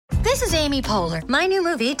This is Amy Poehler. My new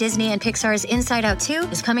movie, Disney and Pixar's Inside Out 2,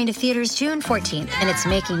 is coming to theaters June 14th, and it's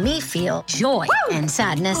making me feel joy and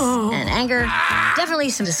sadness and anger, definitely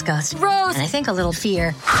some disgust, and I think a little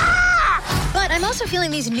fear. But I'm also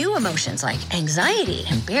feeling these new emotions like anxiety,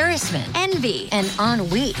 embarrassment, envy, and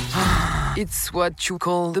ennui. It's what you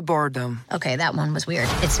call the boredom. Okay, that one was weird.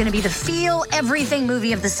 It's going to be the feel everything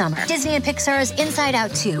movie of the summer. Disney and Pixar's Inside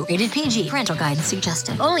Out 2, rated PG. Parental guidance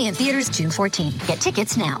suggested. Only in theaters June 14th. Get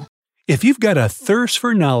tickets now. If you've got a thirst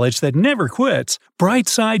for knowledge that never quits,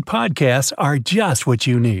 Brightside Podcasts are just what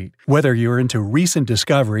you need. Whether you're into recent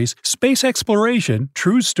discoveries, space exploration,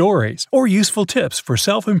 true stories, or useful tips for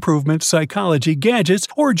self-improvement, psychology, gadgets,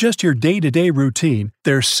 or just your day-to-day routine,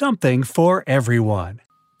 there's something for everyone.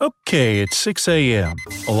 Okay, it's 6 a.m.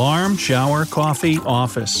 Alarm, shower, coffee,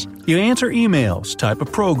 office. You answer emails, type a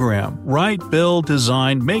program, write, build,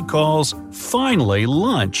 design, make calls. Finally,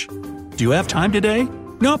 lunch. Do you have time today?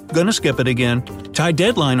 Nope, gonna skip it again. Tight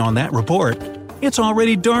deadline on that report. It's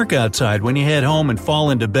already dark outside when you head home and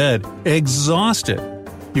fall into bed, exhausted.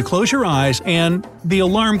 You close your eyes and the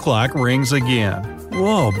alarm clock rings again.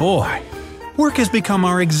 Whoa, boy. Work has become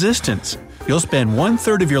our existence. You'll spend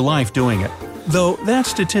 1/3 of your life doing it, though that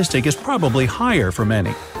statistic is probably higher for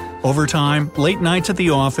many. Overtime, late nights at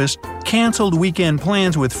the office, canceled weekend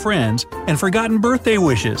plans with friends, and forgotten birthday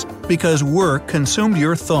wishes because work consumed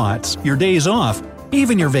your thoughts, your days off,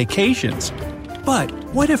 even your vacations. But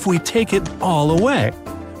what if we take it all away?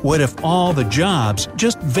 What if all the jobs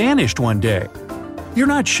just vanished one day? You're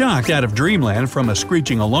not shocked out of dreamland from a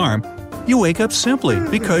screeching alarm. You wake up simply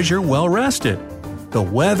because you're well rested. The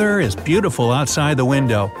weather is beautiful outside the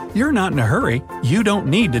window. You're not in a hurry. You don't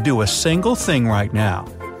need to do a single thing right now.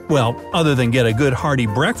 Well, other than get a good hearty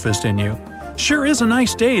breakfast in you. Sure is a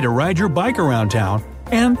nice day to ride your bike around town,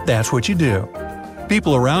 and that's what you do.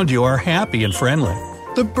 People around you are happy and friendly.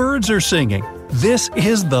 The birds are singing. This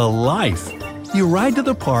is the life. You ride to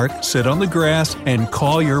the park, sit on the grass, and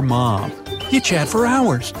call your mom. You chat for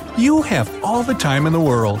hours. You have all the time in the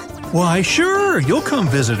world. Why, sure, you'll come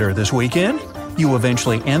visit her this weekend. You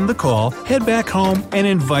eventually end the call, head back home, and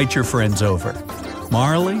invite your friends over.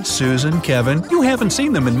 Marley, Susan, Kevin, you haven't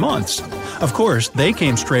seen them in months. Of course, they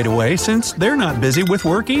came straight away since they're not busy with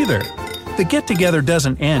work either. The get-together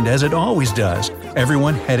doesn't end as it always does,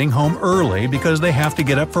 everyone heading home early because they have to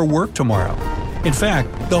get up for work tomorrow. In fact,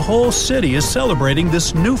 the whole city is celebrating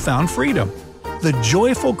this newfound freedom. The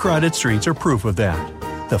joyful crowded streets are proof of that.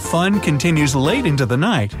 The fun continues late into the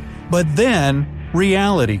night, but then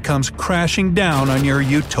reality comes crashing down on your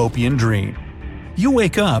utopian dream. You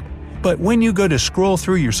wake up, but when you go to scroll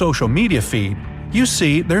through your social media feed, you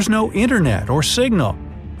see there's no internet or signal.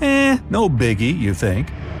 No biggie, you think.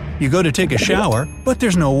 You go to take a shower, but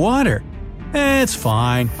there's no water. It's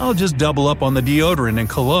fine, I'll just double up on the deodorant and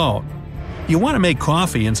cologne. You want to make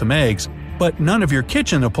coffee and some eggs, but none of your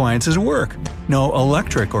kitchen appliances work. No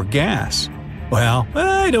electric or gas. Well,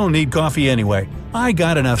 I don't need coffee anyway. I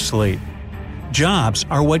got enough sleep. Jobs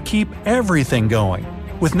are what keep everything going.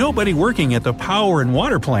 With nobody working at the power and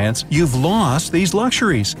water plants, you've lost these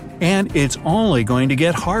luxuries, and it's only going to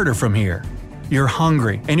get harder from here. You're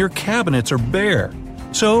hungry and your cabinets are bare.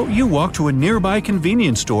 So you walk to a nearby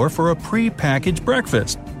convenience store for a pre-packaged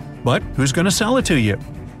breakfast. But who's going to sell it to you?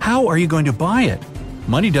 How are you going to buy it?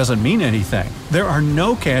 Money doesn't mean anything. There are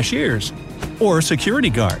no cashiers or security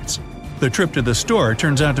guards. The trip to the store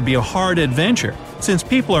turns out to be a hard adventure since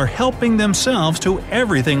people are helping themselves to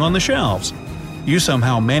everything on the shelves. You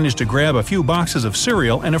somehow manage to grab a few boxes of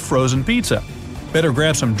cereal and a frozen pizza. Better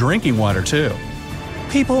grab some drinking water too.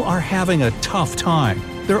 People are having a tough time.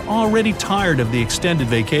 They're already tired of the extended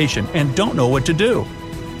vacation and don't know what to do.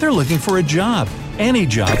 They're looking for a job, any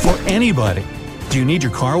job for anybody. Do you need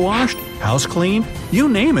your car washed, house cleaned? You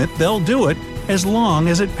name it, they'll do it, as long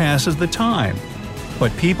as it passes the time.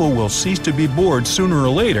 But people will cease to be bored sooner or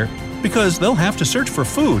later because they'll have to search for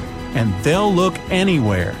food, and they'll look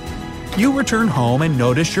anywhere. You return home and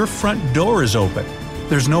notice your front door is open.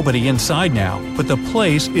 There's nobody inside now, but the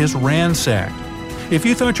place is ransacked. If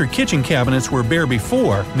you thought your kitchen cabinets were bare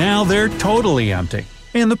before, now they're totally empty.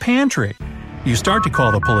 And the pantry. You start to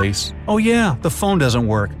call the police. Oh yeah, the phone doesn't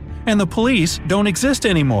work. And the police don't exist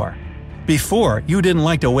anymore. Before, you didn't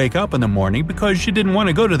like to wake up in the morning because you didn't want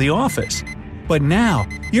to go to the office. But now,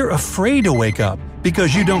 you're afraid to wake up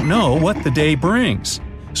because you don't know what the day brings.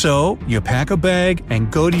 So, you pack a bag and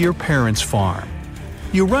go to your parents' farm.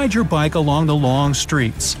 You ride your bike along the long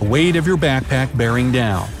streets, the weight of your backpack bearing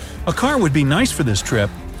down. A car would be nice for this trip,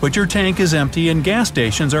 but your tank is empty and gas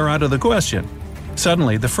stations are out of the question.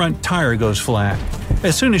 Suddenly, the front tire goes flat.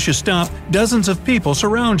 As soon as you stop, dozens of people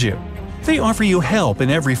surround you. They offer you help in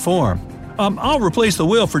every form. I'll replace the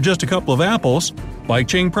wheel for just a couple of apples. Bike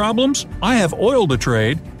chain problems? I have oil to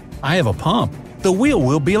trade. I have a pump. The wheel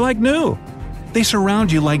will be like new. They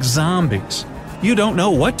surround you like zombies. You don't know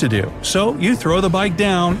what to do, so you throw the bike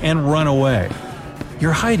down and run away.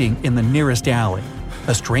 You're hiding in the nearest alley.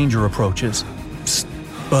 A stranger approaches. Psst,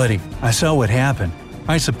 buddy, I saw what happened.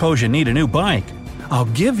 I suppose you need a new bike. I'll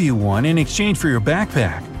give you one in exchange for your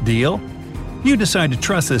backpack. Deal? You decide to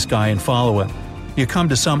trust this guy and follow him. You come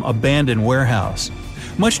to some abandoned warehouse.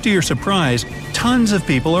 Much to your surprise, tons of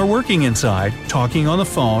people are working inside, talking on the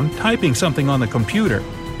phone, typing something on the computer.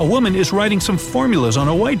 A woman is writing some formulas on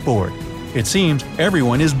a whiteboard. It seems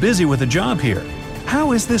everyone is busy with a job here.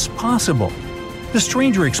 How is this possible? The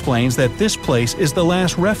stranger explains that this place is the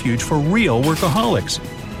last refuge for real workaholics.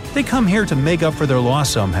 They come here to make up for their loss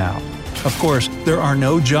somehow. Of course, there are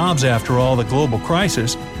no jobs after all the global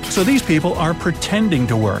crisis, so these people are pretending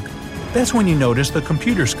to work. That's when you notice the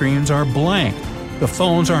computer screens are blank. The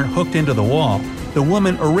phones aren't hooked into the wall. The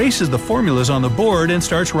woman erases the formulas on the board and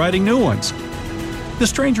starts writing new ones. The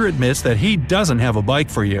stranger admits that he doesn't have a bike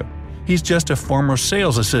for you. He's just a former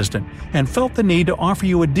sales assistant and felt the need to offer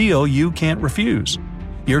you a deal you can't refuse.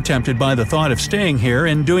 You're tempted by the thought of staying here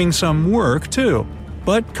and doing some work too.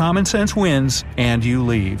 But common sense wins and you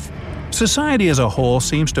leave. Society as a whole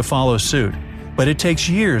seems to follow suit, but it takes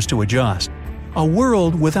years to adjust. A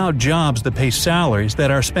world without jobs that pay salaries that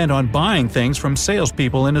are spent on buying things from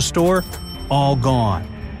salespeople in a store, all gone.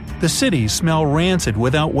 The cities smell rancid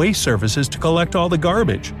without waste services to collect all the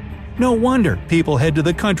garbage. No wonder people head to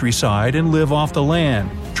the countryside and live off the land,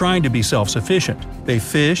 trying to be self-sufficient. They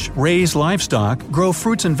fish, raise livestock, grow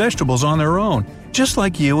fruits and vegetables on their own, just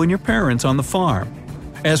like you and your parents on the farm.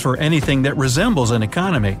 As for anything that resembles an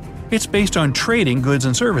economy, it's based on trading goods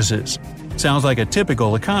and services. Sounds like a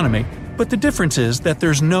typical economy, but the difference is that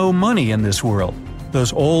there's no money in this world.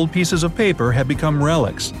 Those old pieces of paper have become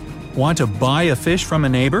relics. Want to buy a fish from a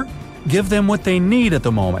neighbor? Give them what they need at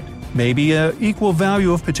the moment, maybe an equal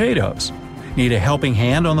value of potatoes. Need a helping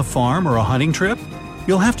hand on the farm or a hunting trip?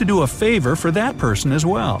 You'll have to do a favor for that person as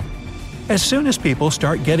well. As soon as people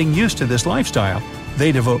start getting used to this lifestyle,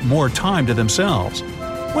 they devote more time to themselves.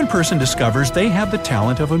 One person discovers they have the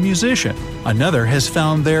talent of a musician. Another has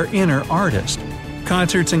found their inner artist.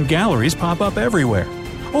 Concerts and galleries pop up everywhere.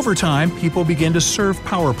 Over time, people begin to serve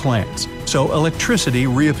power plants, so electricity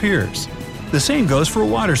reappears. The same goes for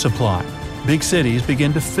water supply. Big cities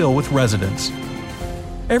begin to fill with residents.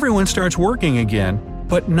 Everyone starts working again,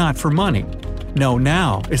 but not for money. No,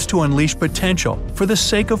 now it's to unleash potential for the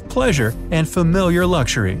sake of pleasure and familiar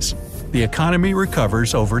luxuries. The economy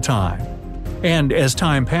recovers over time. And as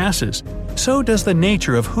time passes, so does the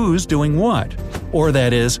nature of who's doing what, or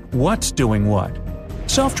that is, what's doing what.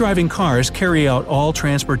 Self-driving cars carry out all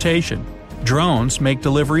transportation. Drones make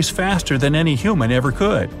deliveries faster than any human ever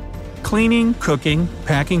could. Cleaning, cooking,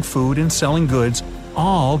 packing food, and selling goods,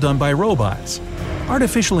 all done by robots.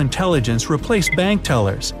 Artificial intelligence replaced bank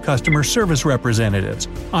tellers, customer service representatives,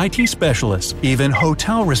 IT specialists, even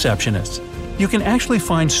hotel receptionists. You can actually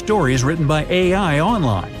find stories written by AI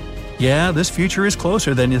online. Yeah, this future is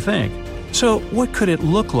closer than you think. So what could it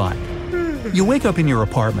look like? You wake up in your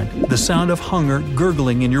apartment, the sound of hunger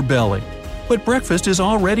gurgling in your belly. But breakfast is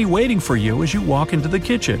already waiting for you as you walk into the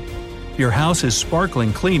kitchen. Your house is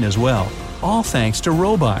sparkling clean as well, all thanks to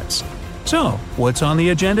robots. So, what's on the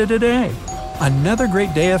agenda today? Another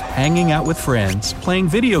great day of hanging out with friends, playing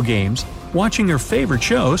video games, watching your favorite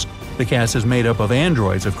shows. The cast is made up of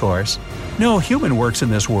androids, of course. No human works in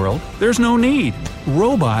this world. There's no need.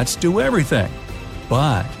 Robots do everything.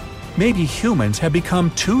 But maybe humans have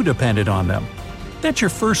become too dependent on them. That's your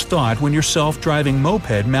first thought when your self-driving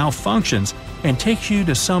moped malfunctions and takes you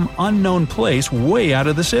to some unknown place way out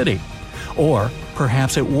of the city. Or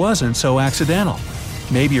perhaps it wasn't so accidental.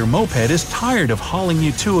 Maybe your moped is tired of hauling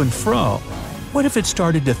you to and fro. What if it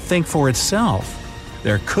started to think for itself?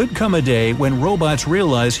 There could come a day when robots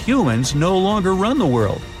realize humans no longer run the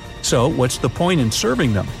world. So what's the point in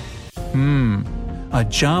serving them? A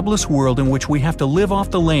jobless world in which we have to live off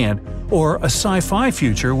the land, or a sci-fi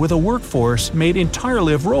future with a workforce made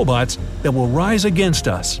entirely of robots that will rise against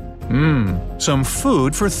us. Some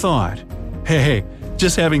food for thought. Hey,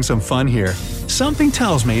 just having some fun here. Something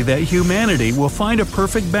tells me that humanity will find a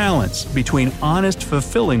perfect balance between honest,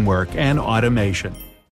 fulfilling work and automation.